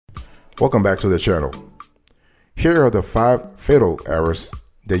Welcome back to the channel. Here are the 5 fatal errors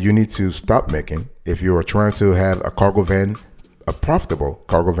that you need to stop making if you are trying to have a profitable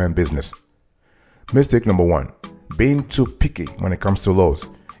cargo van business. Mistake number 1, being too picky when it comes to loads.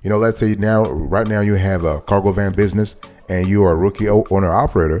 Let's say right now you have a cargo van business and you are a rookie owner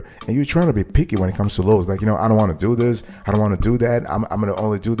operator and you're trying to be picky when it comes to loads. Like, I don't want to do this. I don't want to do that. I'm going to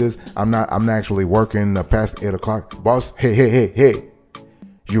only do this. I'm not actually working past 8 o'clock. Boss, hey.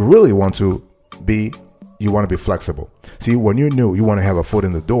 You really want to be flexible. See, when you're new, you want to have a foot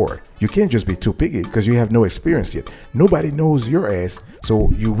in the door. You can't just be too picky because you have no experience yet. Nobody knows your ass. So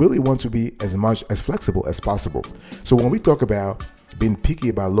you really want to be as flexible as possible. So when we talk about being picky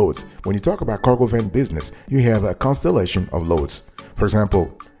about loads, when you talk about cargo van business, you have a constellation of loads. For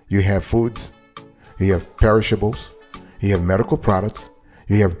example, you have foods, you have perishables, you have medical products,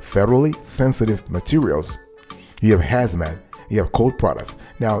 you have federally sensitive materials, you have hazmat, you have cold products.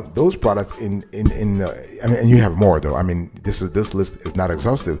 Now, those products and you have more though. This list is not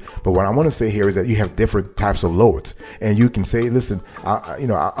exhaustive, but what I want to say here is that you have different types of loads, and you can say, listen,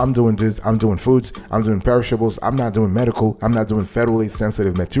 I'm doing this, I'm doing foods, I'm doing perishables, I'm not doing medical, I'm not doing federally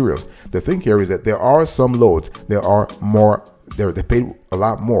sensitive materials. The thing here is that there are some loads that are more, they pay a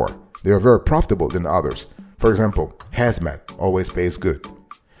lot more. They are very profitable than others. For example, hazmat always pays good.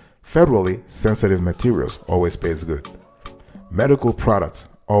 Federally sensitive materials always pays good. Medical products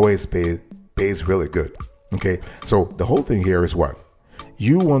always pays really good. Okay, so the whole thing here is what?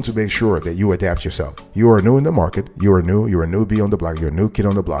 You want to make sure that you adapt yourself. You are new in the market. You're a newbie on the block. You're a new kid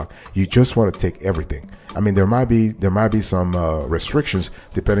on the block. You just want to take everything. There might be some restrictions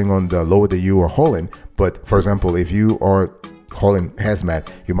depending on the load that you are hauling. But for example, if you are hauling hazmat,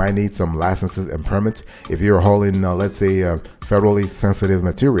 you might need some licenses and permits. If you're hauling, let's say, federally sensitive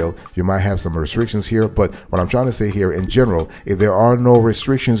material, you might have some restrictions here. But what I'm trying to say here, in general, if there are no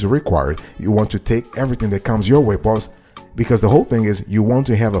restrictions required, you want to take everything that comes your way, boss, because the whole thing is you want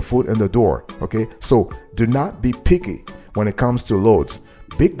to have a foot in the door. Okay, so do not be picky when it comes to loads.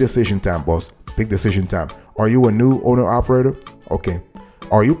 Big decision time, boss. Big decision time. Are you a new owner operator? Okay.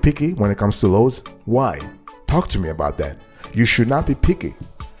 Are you picky when it comes to loads? Why? Talk to me about that. You should not be picky.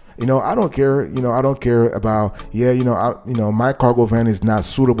 I don't care. I don't care about, my cargo van is not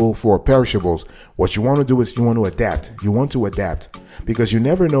suitable for perishables. What you want to do is you want to adapt. You want to adapt because you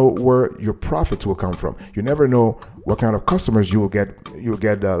never know where your profits will come from. You never know what kind of customers you will get. You'll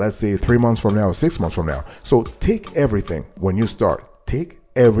get, let's say, 3 months from now or 6 months from now. So take everything when you start. Take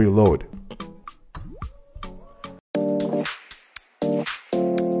every load.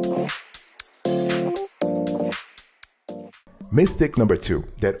 Mistake number 2,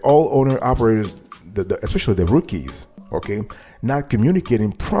 that all owner operators, especially the rookies, okay, not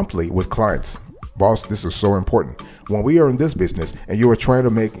communicating promptly with clients. Boss, this is so important. When we are in this business and you are trying to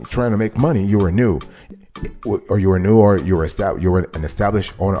make money, you are new, or you're an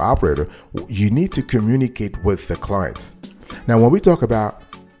established owner operator, you need to communicate with the clients. Now, when we talk about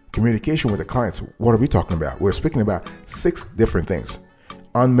communication with the clients, what are we talking about? We're speaking about 6 different things: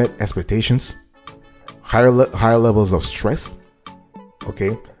 unmet expectations, higher levels of stress,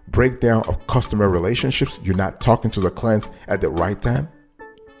 okay, breakdown of customer relationships, you're not talking to the clients at the right time,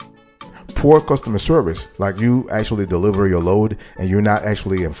 poor customer service, like you actually deliver your load and you're not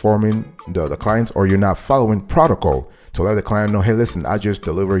actually informing the clients, or you're not following protocol to let the client know, hey, listen, I just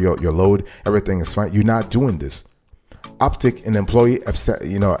deliver your load, everything is fine. You're not doing this. Uptick in employee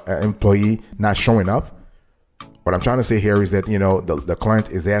not showing up. What I'm trying to say here is that, the client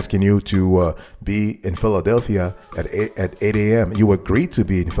is asking you to be in Philadelphia at 8 a.m. You agreed to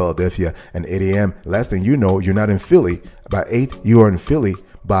be in Philadelphia at 8 a.m. Last thing you know, you're not in Philly by 8. You are in Philly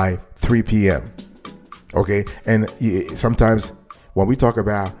by 3 p.m. Okay. And sometimes when we talk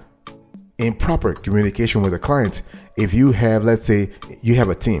about improper communication with the clients, if you have, let's say, you have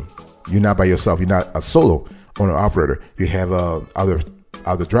a team, you're not by yourself, you're not a solo owner operator, you have other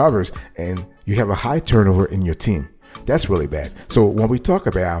drivers, and you have a high turnover in your team. That's really bad. So when we talk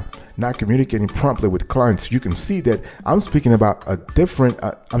about not communicating promptly with clients, you can see that I'm speaking about a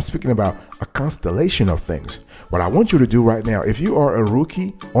constellation of things. What I want you to do right now, if you are a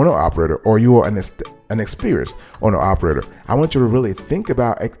rookie owner operator or you are an experienced owner operator, I want you to really think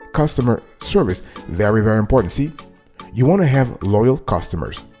about customer service. Very, very important. See, you want to have loyal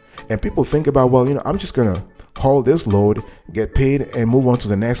customers, and people think about, well, I'm just going to haul this load, get paid, and move on to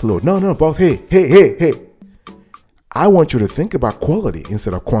the next load. No, boss. Hey. I want you to think about quality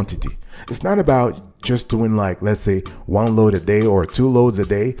instead of quantity. It's not about just doing, like, let's say 1 load a day or 2 loads a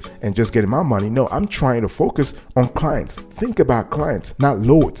day and just getting my money. No, I'm trying to focus on clients. Think about clients, not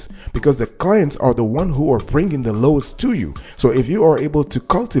loads, because the clients are the one who are bringing the loads to you. So if you are able to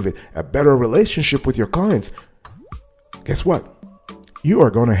cultivate a better relationship with your clients, guess what? You are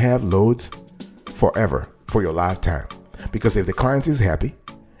going to have loads forever, for your lifetime. Because if the client is happy,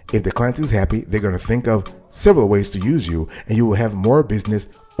 they're going to think of several ways to use you, and you will have more business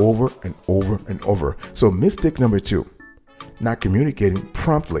over and over and over. So mistake number 2, not communicating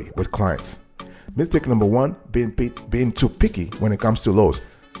promptly with clients. Mistake number 1, being too picky when it comes to lows.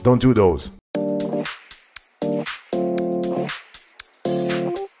 Don't do those.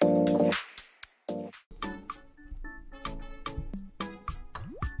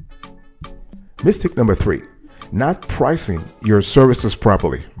 Mistake number 3, not pricing your services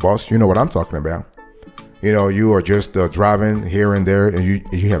properly. Boss, you know what I'm talking about. You know, you are just driving here and there, and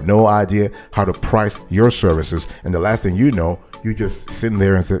you have no idea how to price your services. And the last thing you know, you just sitting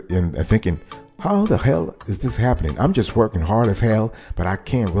there and thinking, how the hell is this happening? I'm just working hard as hell, but I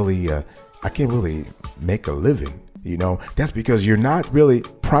can't really make a living. You know, that's because you're not really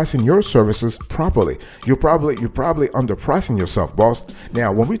pricing your services properly. You're probably underpricing yourself, boss.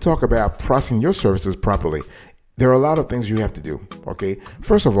 Now, when we talk about pricing your services properly, there are a lot of things you have to do. Okay,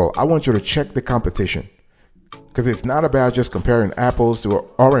 first of all, I want you to check the competition. Because it's not about just comparing apples to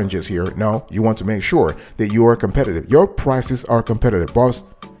oranges here. No, you want to make sure that you are competitive. Your prices are competitive, boss.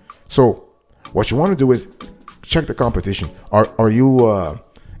 So what you want to do is check the competition. Are you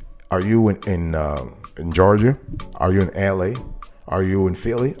in Georgia? Are you in LA? Are you in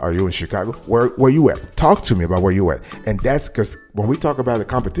Philly? Are you in Chicago? Where you at? Talk to me about where you at. And that's because when we talk about the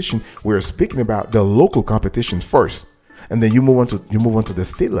competition, we're speaking about the local competition first. And then you move on to the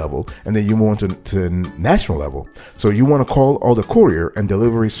state level, and then you move on to national level. So you want to call all the courier and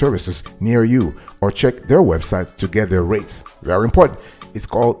delivery services near you, or check their websites to get their rates. Very important. It's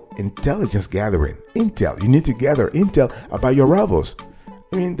called intelligence gathering. Intel. You need to gather intel about your rivals.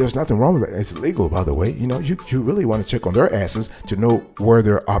 I mean, there's nothing wrong with it. It's legal, by the way. You know, you really want to check on their asses to know where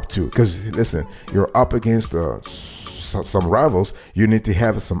they're up to. Because listen, you're up against some rivals. You need to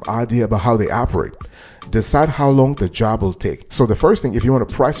have some idea about how they operate. Decide how long the job will take. So the first thing, if you want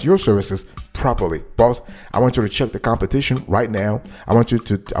to price your services properly, boss, I want you to check the competition right now. I want you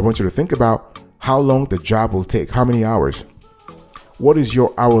to think about how long the job will take. How many hours? What is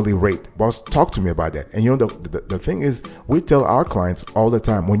your hourly rate? Boss, talk to me about that. And you know, the thing is, we tell our clients all the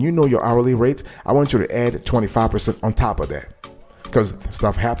time, when you know your hourly rate, I want you to add 25% on top of that. Because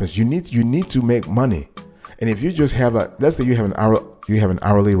stuff happens. You need to make money. And if you just have let's say you have an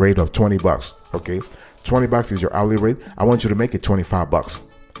hourly rate of $20, okay? $20 is your hourly rate. I want you to make it $25.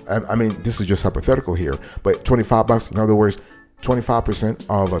 I mean, this is just hypothetical here, but $25, in other words, 25%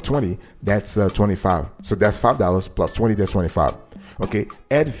 of 20, that's 25. So that's $5 plus 20, that's 25. Okay,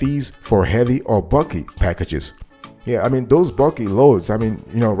 add fees for heavy or bulky packages. Yeah, I mean, those bulky loads, I mean,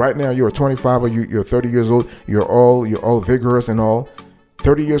 you know, right now you're 25 or you're 30 years old, you're all vigorous and all.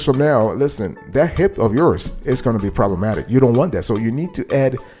 30 years from now, listen, that hip of yours is going to be problematic. You don't want that. So you need to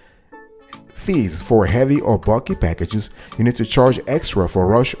add fees for heavy or bulky packages. You need to charge extra for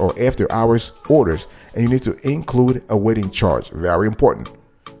rush or after hours orders, and you need to include a waiting charge. Very important.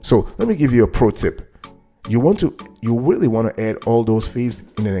 So let me give you a pro tip. You really want to add all those fees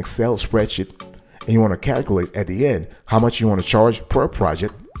in an Excel spreadsheet, and you want to calculate at the end how much you want to charge per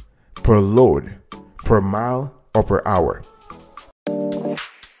project, per load, per mile, or per hour.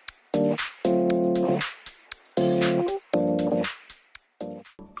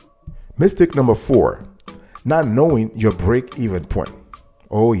 Mistake number 4, not knowing your break-even point.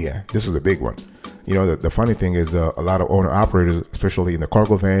 Oh yeah, this was a big one. You know, the funny thing is a lot of owner-operators, especially in the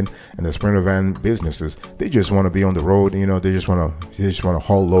cargo van and the sprinter van businesses, they just want to be on the road. You know, they just want to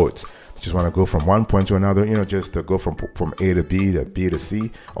haul loads. They just want to go from one point to another. You know, just to go from A to B to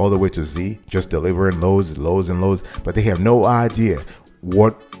C, all the way to Z, just delivering loads and loads. But they have no idea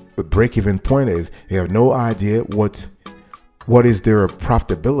what the break-even point is. They have no idea what is their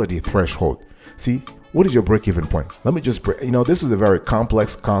profitability threshold. See, what is your break-even point? Let me just break, you know, this is a very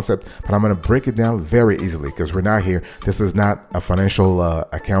complex concept, but I'm going to break it down very easily because we're not here. This is not a financial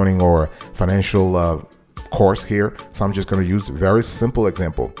accounting or financial course here. So I'm just going to use a very simple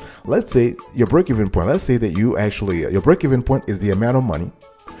example. Let's say your break-even point. Let's say that your break-even point is the amount of money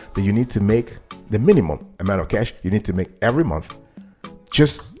that you need to make, the minimum amount of cash you need to make every month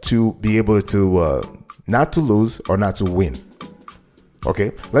just to be able to not to lose or not to win.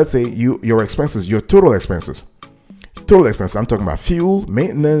 Okay, let's say your expenses, your total expenses. I'm talking about fuel,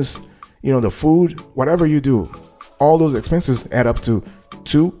 maintenance, you know, the food, whatever you do, all those expenses add up to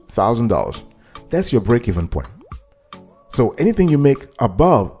 $2,000. That's your break-even point. So anything you make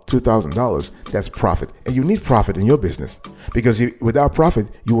above $2,000, that's profit. And you need profit in your business, because without profit,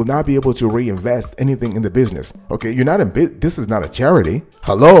 you will not be able to reinvest anything in the business. Okay, you're not in this is not a charity.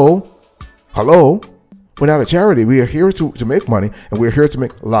 Hello? We're not a charity. We are here to make money, and we're here to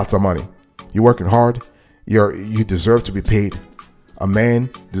make lots of money. You're working hard. You deserve to be paid. A man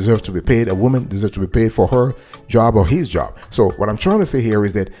deserves to be paid. A woman deserves to be paid for her job or his job. So what I'm trying to say here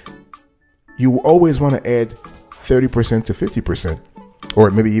is that you always want to add 30% to 50%, or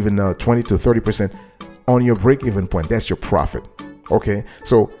maybe even 20 to 30% on your break-even point. That's your profit. Okay,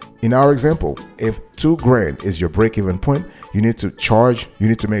 so in our example, if $2,000 is your break-even point, you need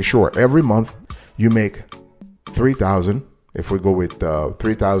to make sure every month you make $3,000. If we go with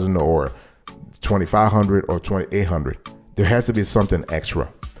 $3,000 or $2,500 or $2,800, there has to be something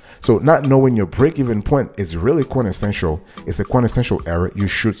extra. So not knowing your break-even point is really quintessential. It's a quintessential error. You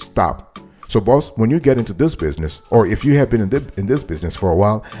should stop. So boss, when you get into this business, or if you have been in this business for a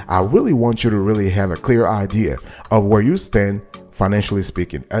while, I really want you to really have a clear idea of where you stand financially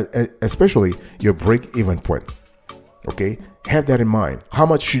speaking, especially your break-even point. Okay, have that in mind. How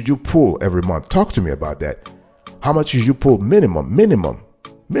much should you pull every month? Talk to me about that. How much should you pull minimum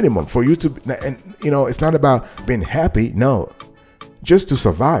for you to, and it's not about being happy. No, just to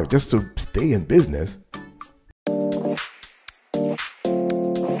survive, just to stay in business.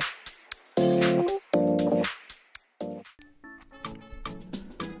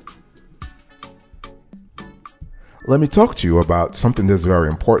 Let me talk to you about something that's very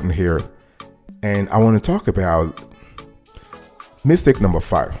important here. And I want to talk about mistake number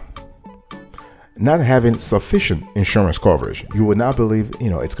 5. Not having sufficient insurance coverage. You would not believe,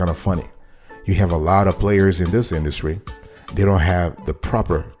 it's kind of funny. You have a lot of players in this industry. They don't have the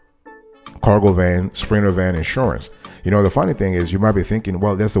proper cargo van, sprinter van insurance. The funny thing is, you might be thinking,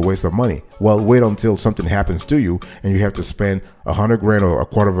 well, that's a waste of money. Well, wait until something happens to you and you have to spend $100,000 or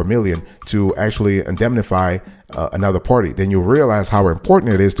 $250,000 to actually indemnify another party. Then you realize how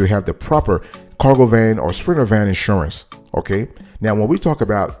important it is to have the proper cargo van or sprinter van insurance. Okay. Now, when we talk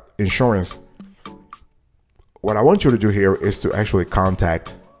about insurance, what I want you to do here is to actually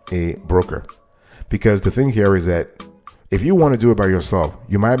contact a broker, because the thing here is that if you want to do it by yourself,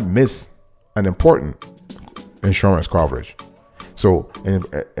 you might miss an important insurance coverage. So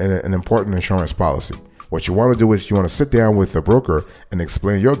an important insurance policy. What you want to do is you want to sit down with the broker and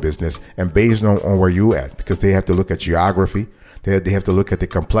explain your business, and based on where you at, because they have to look at geography. They have to look at the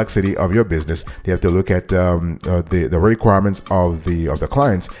complexity of your business. They have to look at the requirements of the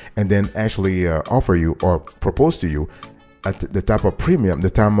clients, and then actually offer you or propose to you at the type of premium,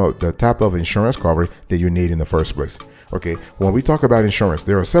 the type of insurance coverage that you need in the first place. Okay, when we talk about insurance,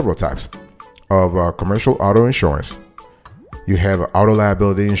 there are several types of commercial auto insurance. You have auto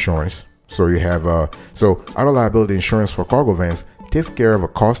liability insurance. So you have auto liability insurance for cargo vans takes care of a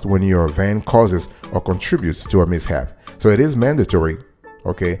cost when your van causes or contributes to a mishap. So it is mandatory.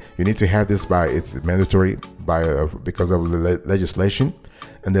 Okay, you need to have this it's mandatory because of the legislation,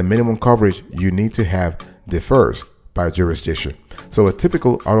 and the minimum coverage you need to have differs by jurisdiction. So a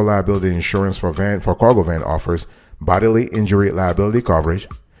typical auto liability insurance for cargo van offers bodily injury liability coverage,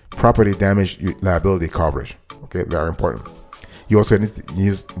 property damage liability coverage. Okay, very important. You also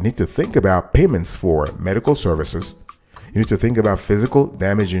need to think about payments for medical services. You need to think about physical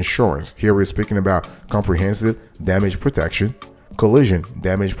damage insurance. Here we're speaking about comprehensive damage protection, collision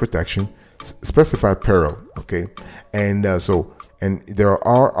damage protection, specified peril. Okay, and there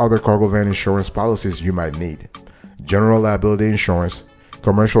are other cargo van insurance policies you might need: general liability insurance,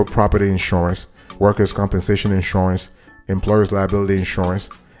 commercial property insurance, workers' compensation insurance, employers' liability insurance,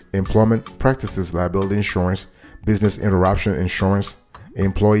 employment practices liability insurance, business interruption insurance,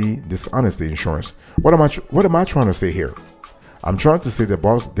 employee dishonesty insurance. What am I trying to say here? I'm trying to say that,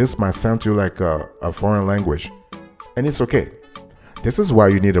 boss, this might sound to you like a foreign language, and it's okay. This is why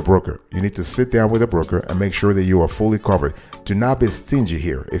you need a broker. You need to sit down with a broker and make sure that you are fully covered. Do not be stingy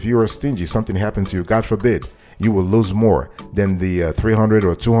here. If you are stingy, something happens to you, God forbid, you will lose more than the $300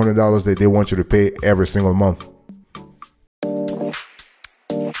 or $200 that they want you to pay every single month.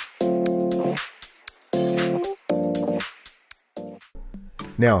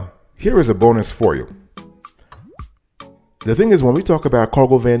 Now, here is a bonus for you. The thing is, when we talk about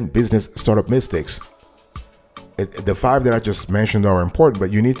cargo van business startup mistakes, the 5 that I just mentioned are important,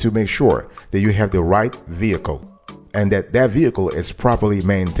 but you need to make sure that you have the right vehicle and that vehicle is properly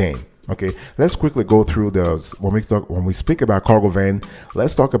maintained. Okay, let's quickly go through when we speak about cargo van,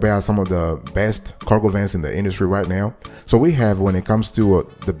 let's talk about some of the best cargo vans in the industry right now. So we have, when it comes to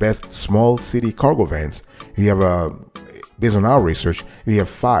the best small city cargo vans, you have based on our research, we have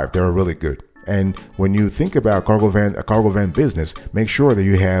 5 that are really good. And when you think about a cargo van business, make sure that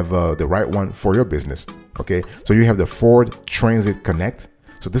you have the right one for your business. Okay, so you have the Ford Transit Connect.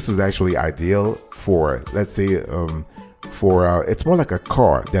 So this is actually ideal for, let's say, it's more like a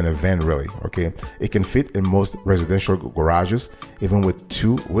car than a van, really. Okay, it can fit in most residential garages, even with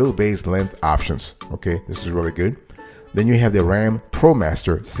 2 wheelbase length options. Okay, this is really good. Then you have the Ram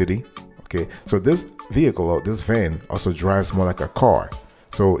ProMaster City. Okay, so this vehicle, or this van, also drives more like a car.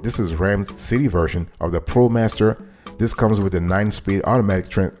 So this is Ram's city version of the ProMaster. This comes with a 9-speed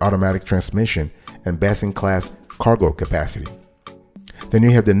automatic transmission and best-in-class cargo capacity. Then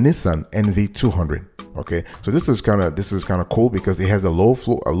you have the Nissan NV200. Okay, so this is kind of cool because it has a low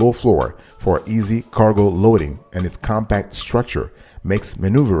floor for easy cargo loading, and its compact structure makes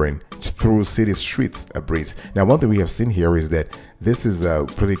maneuvering through city streets a breeze. Now, one thing we have seen here is that this is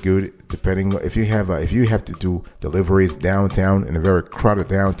pretty good. Depending if you have to do deliveries downtown, in a very crowded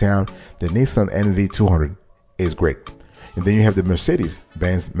downtown, the Nissan NV200 is great. And then you have the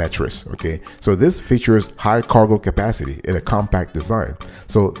Mercedes-Benz Metris. Okay, so this features high cargo capacity in a compact design.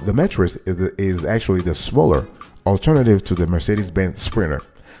 So the Metris is actually the smaller alternative to the Mercedes-Benz Sprinter.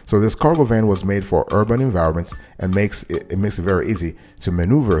 So this cargo van was made for urban environments and makes it very easy to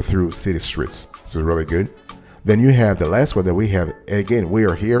maneuver through city streets. So really good. Then you have the last one that we have. Again, we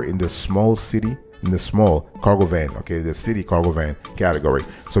are here in the small city, in the small cargo van. Okay, the city cargo van category.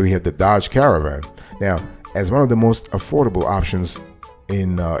 So we have the Dodge Caravan. Now, as one of the most affordable options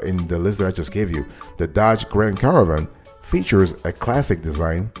in the list that I just gave you, the Dodge Grand Caravan features a classic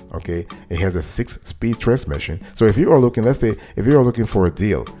design. Okay, it has a 6-speed transmission. So if you are looking, let's say, if you are looking for a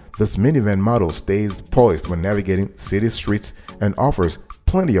deal, this minivan model stays poised when navigating city streets and offers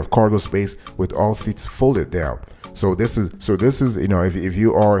plenty of cargo space with all seats folded down. So this is you know, if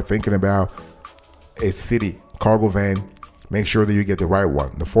you are thinking about a city cargo van, make sure that you get the right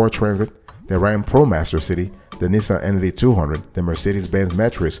one: the Ford Transit, the Ram ProMaster City, the Nissan NV200, the Mercedes-Benz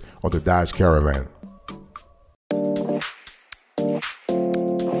Metris, or the Dodge Caravan.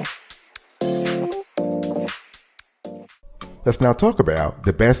 Let's now talk about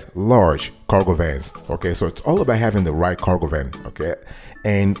the best large cargo vans. Okay, so it's all about having the right cargo van. Okay,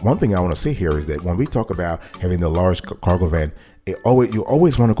 and one thing I want to say here is that when we talk about having the large cargo van, you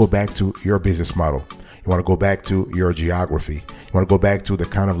always want to go back to your business model. You want to go back to your geography. You want to go back to the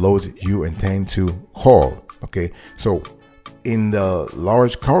kind of loads you intend to haul. Okay, so in the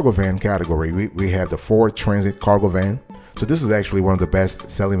large cargo van category, we have the Ford Transit Cargo Van. So this is actually one of the best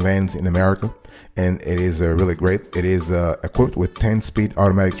selling vans in America, and it is really great. It is equipped with 10-speed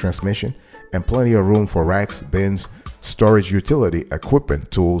automatic transmission and plenty of room for racks, bins, storage, utility equipment,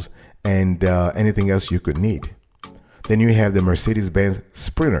 tools, and anything else you could need. Then you have the Mercedes-Benz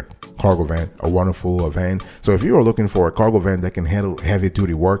Sprinter Cargo Van, a wonderful van. So if you are looking for a cargo van that can handle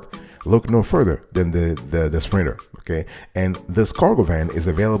heavy-duty work, look no further than the Sprinter. Okay, and this cargo van is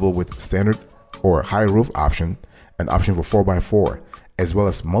available with standard or high roof option, an option for 4x4, as well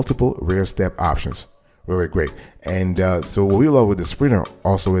as multiple rear step options. Really great. And so what we love with the Sprinter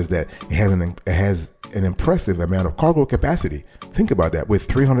also is that it has an impressive amount of cargo capacity. Think about that, with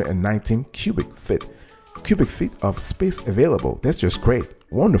 319 cubic feet of space available. That's just great.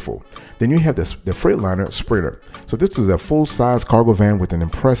 Wonderful. Then you have the Freightliner Sprinter. So this is a full-size cargo van with an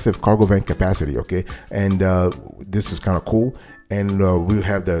impressive cargo van capacity. Okay, and this is kind of cool. And we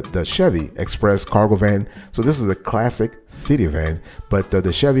have the Chevy Express Cargo Van. So this is a classic city van, but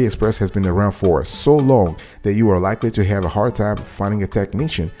the Chevy Express has been around for so long that you are likely to have a hard time finding a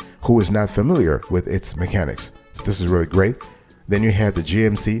technician who is not familiar with its mechanics. So this is really great. Then you have the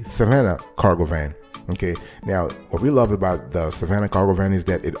GMC Savannah Cargo Van. Okay, now what we love about the Savannah Cargo Van is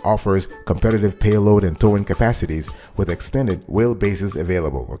that it offers competitive payload and towing capacities with extended wheelbases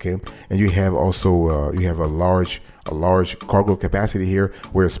available. Okay, and you have also you have a large cargo capacity here.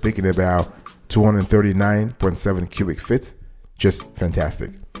 We're speaking about 239.7 cubic feet. Just fantastic.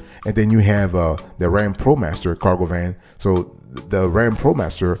 And then you have the Ram ProMaster Cargo Van. So the Ram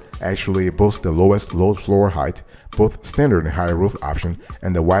ProMaster actually boasts the lowest load floor height, both standard and high roof option,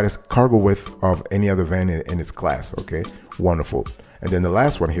 and the widest cargo width of any other van in its class. Okay, wonderful. And then the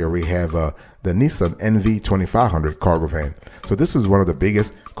last one here, we have the Nissan NV2500 Cargo Van. So this is one of the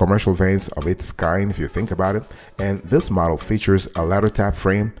biggest commercial vans of its kind, if you think about it. And this model features a ladder top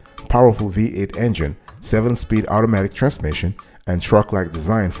frame, powerful V8 engine, 7-speed automatic transmission, and truck-like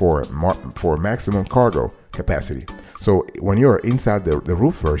design for maximum cargo capacity. So when you're inside the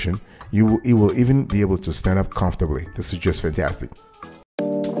roof version, you will even be able to stand up comfortably. This is just fantastic.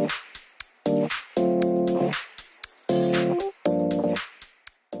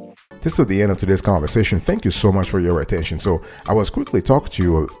 This is the end of today's conversation. Thank you so much for your attention. So I was quickly talking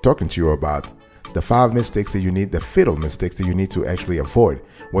to you about the 5 mistakes that you need, the fatal mistakes that you need to actually avoid,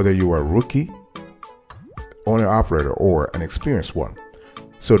 whether you are a rookie, owner operator, or an experienced one.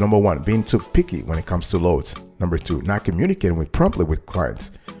 So number 1, being too picky when it comes to loads. Number 2, not communicating promptly with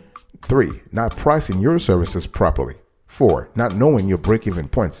clients. 3, not pricing your services properly. 4, not knowing your break-even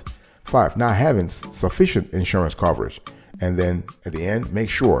points. 5, not having sufficient insurance coverage. And then at the end, make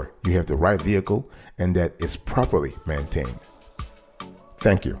sure you have the right vehicle and that it's properly maintained.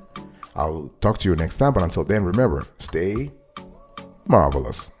 Thank you. I'll talk to you next time, but until then, remember, stay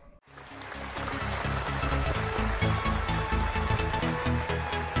marvelous.